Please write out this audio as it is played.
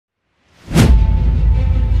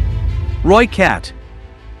Rooikat.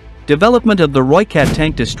 Development of the Rooikat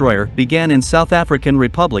tank destroyer began in South African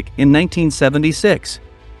Republic in 1976.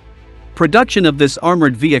 Production of this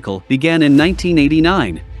armored vehicle began in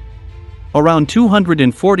 1989. Around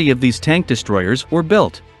 240 of these tank destroyers were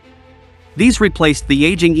built. These replaced the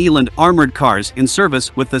aging Eland armored cars in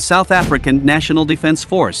service with the South African National Defence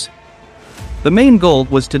Force. The main goal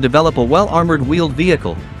was to develop a well-armored wheeled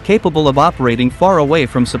vehicle, capable of operating far away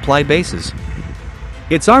from supply bases.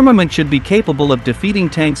 Its armament should be capable of defeating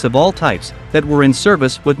tanks of all types that were in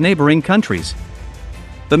service with neighboring countries.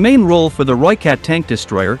 The main role for the Rooikat tank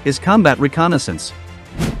destroyer is combat reconnaissance.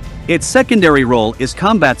 Its secondary role is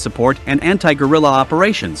combat support and anti-guerrilla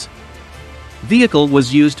operations. Vehicle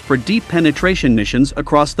was used for deep penetration missions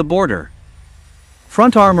across the border.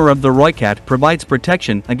 Front armor of the Rooikat provides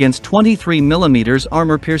protection against 23mm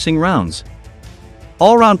armor-piercing rounds.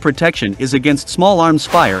 All-round protection is against small arms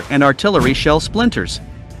fire and artillery shell splinters.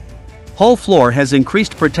 Hull floor has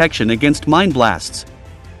increased protection against mine blasts.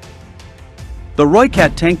 The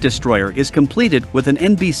Rooikat tank destroyer is completed with an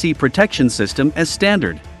NBC protection system as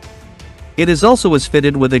standard. It is also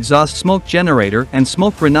fitted with exhaust smoke generator and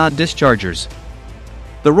smoke grenade dischargers.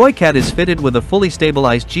 The Rooikat is fitted with a fully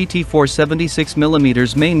stabilized GT4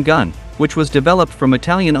 76mm main gun, which was developed from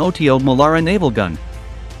Italian Oto Molara naval gun.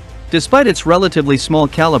 Despite its relatively small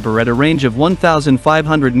caliber at a range of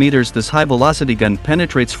 1,500 meters, this high-velocity gun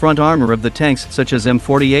penetrates front armor of the tanks such as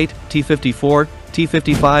M48, T-54,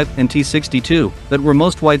 T-55 and T-62 that were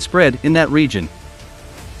most widespread in that region.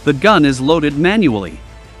 The gun is loaded manually.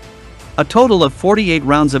 A total of 48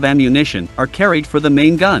 rounds of ammunition are carried for the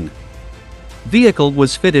main gun. Vehicle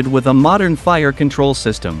was fitted with a modern fire control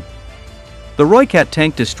system. The Rooikat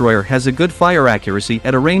tank destroyer has a good fire accuracy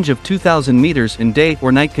at a range of 2,000 meters in day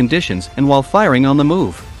or night conditions and while firing on the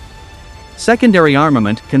move. Secondary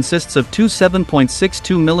armament consists of two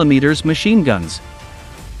 7.62mm machine guns.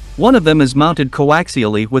 One of them is mounted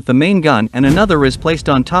coaxially with the main gun and another is placed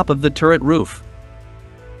on top of the turret roof.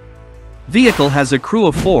 Vehicle has a crew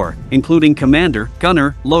of 4, including commander,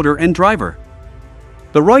 gunner, loader and driver.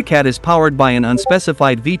 The Rooikat is powered by an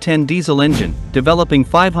unspecified V10 diesel engine, developing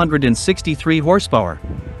 563 horsepower.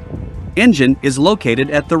 Engine is located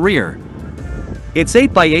at the rear. Its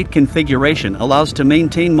 8x8 configuration allows to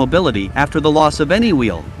maintain mobility after the loss of any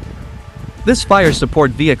wheel. This fire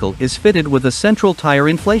support vehicle is fitted with a central tire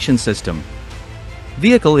inflation system.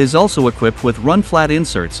 Vehicle is also equipped with run-flat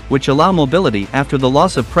inserts which allow mobility after the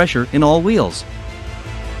loss of pressure in all wheels.